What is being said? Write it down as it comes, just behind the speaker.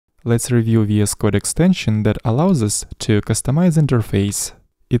let's review vscode extension that allows us to customize interface.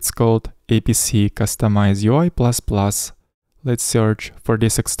 It's called Apc Customize UI++. Let's search for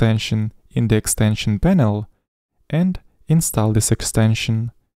this extension in the extension panel and install this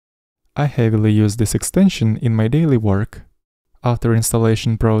extension. I heavily use this extension in my daily work. After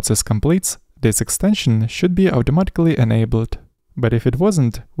installation process completes, this extension should be automatically enabled. But if it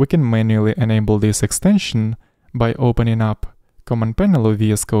wasn't, we can manually enable this extension by opening up Command Panel of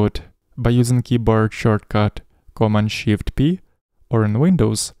VS Code by using keyboard shortcut Command-Shift-P, or in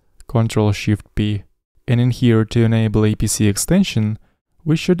Windows, Ctrl-Shift-P. And in here, to enable Apc extension,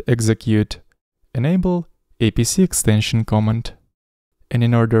 we should execute enable Apc extension command. And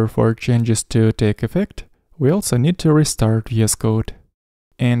in order for changes to take effect, we also need to restart VS Code.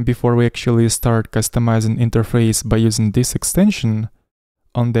 And before we actually start customizing interface by using this extension,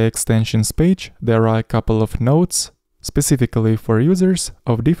 on the extensions page there are a couple of notes specifically for users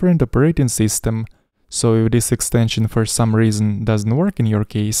of different operating system. So if this extension for some reason doesn't work in your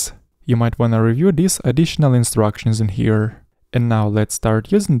case, you might want to review these additional instructions in here. And now let's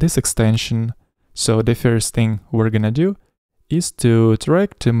start using this extension. So the first thing we're gonna do is to try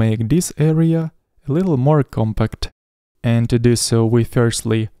to make this area a little more compact. And to do so, we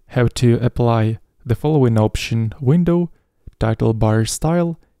firstly have to apply the following option: window, title bar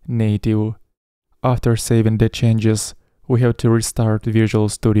style, native. After saving the changes, we have to restart Visual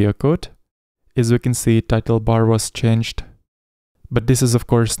Studio Code. As we can see, title bar was changed. But this is of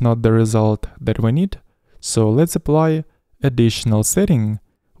course not the result that we need, so let's apply additional setting,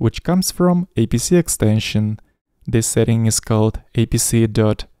 which comes from Apc extension. This setting is called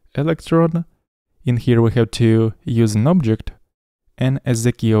apc.electron. In here we have to use an object, and as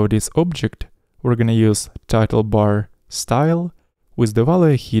the key of this object, we're gonna use title bar style with the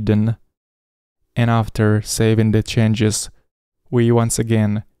value hidden. And after saving the changes, we once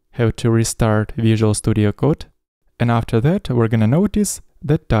again have to restart Visual Studio Code. And after that, we're gonna notice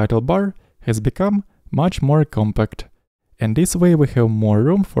that title bar has become much more compact. And this way we have more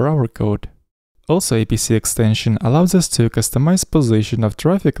room for our code. Also, Apc extension allows us to customize position of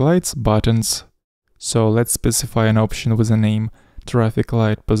traffic lights buttons. So let's specify an option with the name traffic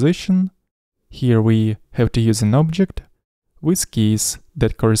light position. Here we have to use an object with keys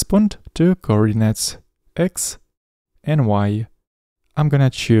that correspond to coordinates x and y. I'm gonna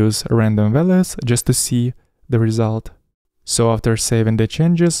choose random values just to see the result. So after saving the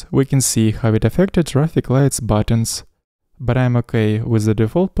changes, we can see how it affected traffic lights buttons. But I'm okay with the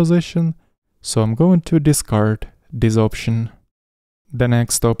default position, so I'm going to discard this option. The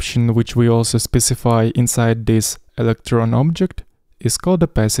next option, which we also specify inside this electron object, is called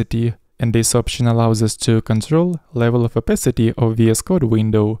opacity, and this option allows us to control level of opacity of VS Code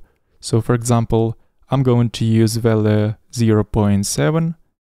window. So for example, I'm going to use value 0.7,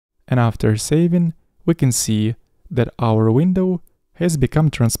 and after saving, we can see that our window has become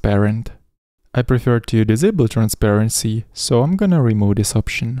transparent. I prefer to disable transparency, so I'm gonna remove this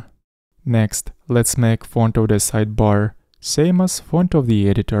option. Next, let's make font of the sidebar same as font of the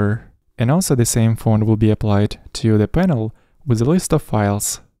editor. And also the same font will be applied to the panel with a list of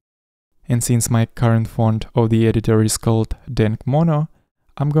files. And since my current font of the editor is called Denk Mono,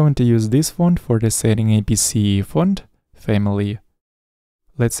 I'm going to use this font for the setting Apc font family.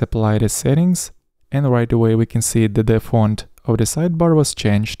 Let's apply the settings, and right away we can see that the font of the sidebar was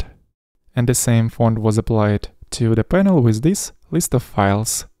changed. And the same font was applied to the panel with this list of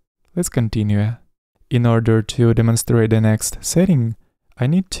files. Let's continue. In order to demonstrate the next setting, I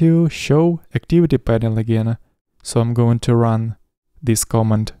need to show activity panel again. So I'm going to run this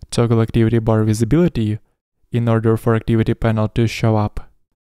command toggle activity bar visibility in order for activity panel to show up.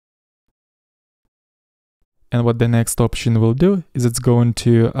 And what the next option will do is it's going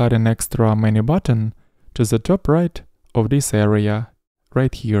to add an extra menu button to the top right of this area,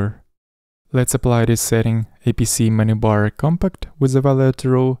 right here. Let's apply this setting Apc menu bar compact with the value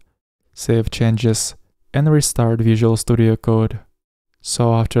true, save changes, and restart Visual Studio Code.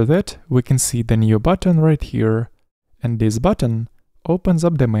 So after that, we can see the new button right here, and this button opens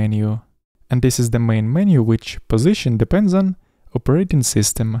up the menu. And this is the main menu, which position depends on operating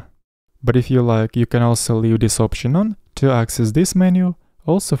system. But if you like, you can also leave this option on to access this menu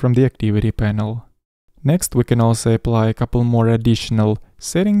also from the activity panel. Next, we can also apply a couple more additional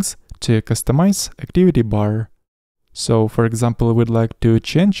settings to customize activity bar. So for example, we'd like to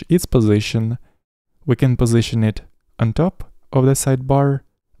change its position. We can position it on top of the sidebar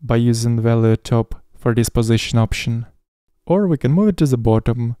by using value top for this position option. Or we can move it to the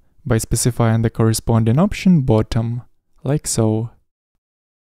bottom by specifying the corresponding option bottom, like so.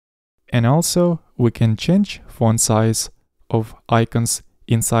 And also, we can change font size of icons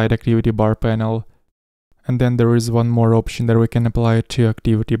inside activity bar panel. And then there is one more option that we can apply to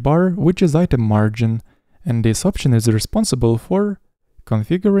activity bar, which is item margin. And this option is responsible for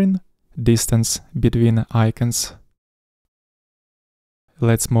configuring distance between icons.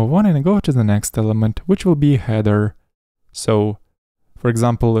 Let's move on and go to the next element, which will be header. So, for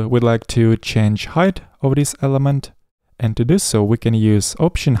example, we'd like to change height of this element, and to do so we can use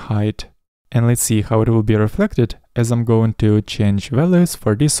option height. And let's see how it will be reflected as I'm going to change values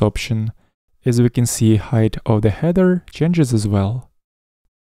for this option. As we can see, height of the header changes as well.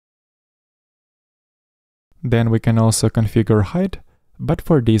 Then we can also configure height, but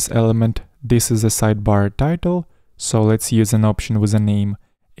for this element, this is a sidebar title, so let's use an option with a name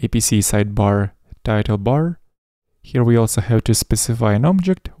APC sidebar title bar. Here we also have to specify an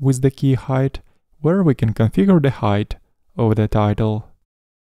object with the key height, where we can configure the height of the title.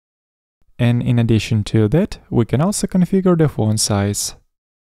 And in addition to that, we can also configure the font size.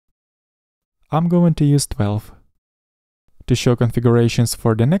 I'm going to use 12. To show configurations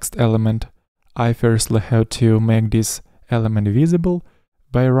for the next element, I firstly have to make this element visible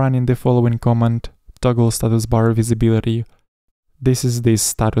by running the following command: toggle status bar visibility. This is this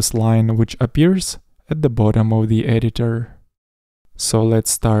status line which appears at the bottom of the editor. So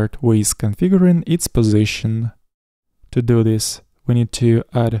let's start with configuring its position. To do this, we need to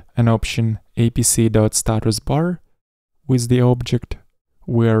add an option apc.statusbar with the object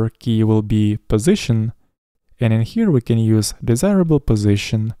where key will be position, and in here we can use desirable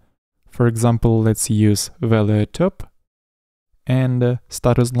position. For example, let's use value top, and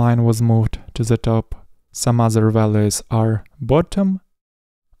status line was moved to the top. Some other values are bottom,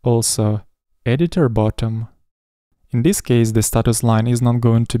 also editor bottom. In this case, the status line is not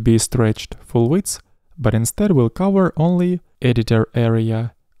going to be stretched full width, but instead will cover only editor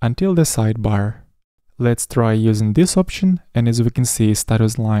area until the sidebar. Let's try using this option, and as we can see,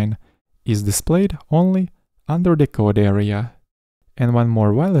 status line is displayed only under the code area. And one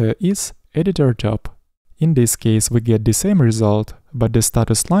more value is editor top. In this case, we get the same result, but the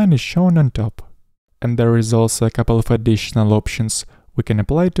status line is shown on top. And there is also a couple of additional options we can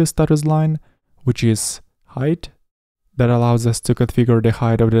apply to status line, which is height, that allows us to configure the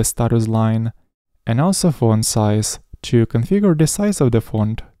height of the status line, and also font size, to configure the size of the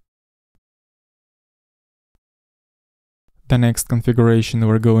font. The next configuration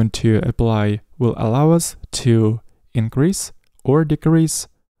we're going to apply will allow us to increase or decrease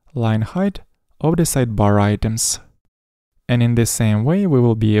line height of the sidebar items. And in the same way, we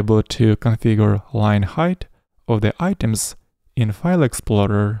will be able to configure line height of the items in File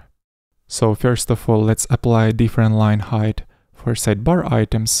Explorer. So first of all, let's apply different line height for sidebar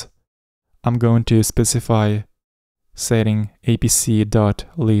items. I'm going to specify setting apc.listRow.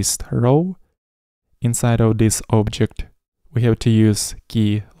 Inside of this object, we have to use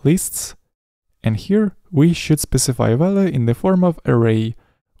key lists, and here we should specify a value in the form of array,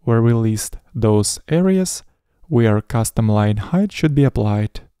 where we list those areas where custom line height should be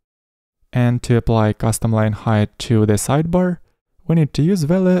applied. And to apply custom line height to the sidebar, we need to use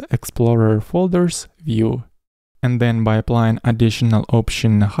value explorer folders view. And then by applying additional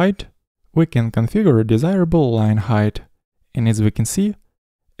option height, we can configure a desirable line height. And as we can see,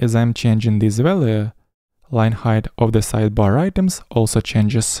 as I'm changing this value, line height of the sidebar items also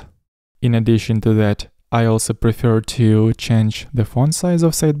changes. In addition to that, I also prefer to change the font size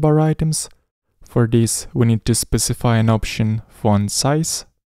of sidebar items. For this, we need to specify an option font size,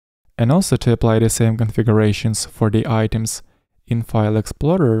 and also to apply the same configurations for the items in File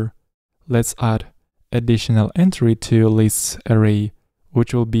Explorer, let's add additional entry to lists array,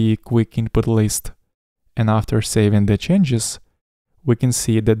 which will be quick input list. And after saving the changes, we can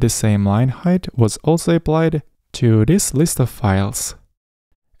see that the same line height was also applied to this list of files.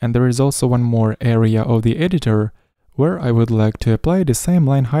 And there is also one more area of the editor where I would like to apply the same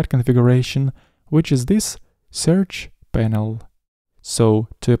line height configuration, which is this search panel. So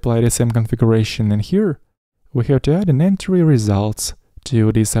to apply the same configuration in here, we have to add an entry results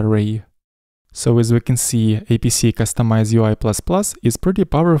to this array. So as we can see, Apc Customize UI++ is pretty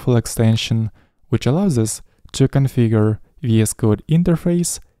powerful extension, which allows us to configure vscode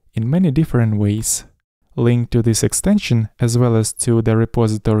interface in many different ways. Link to this extension as well as to the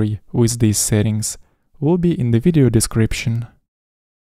repository with these settings will be in the video description.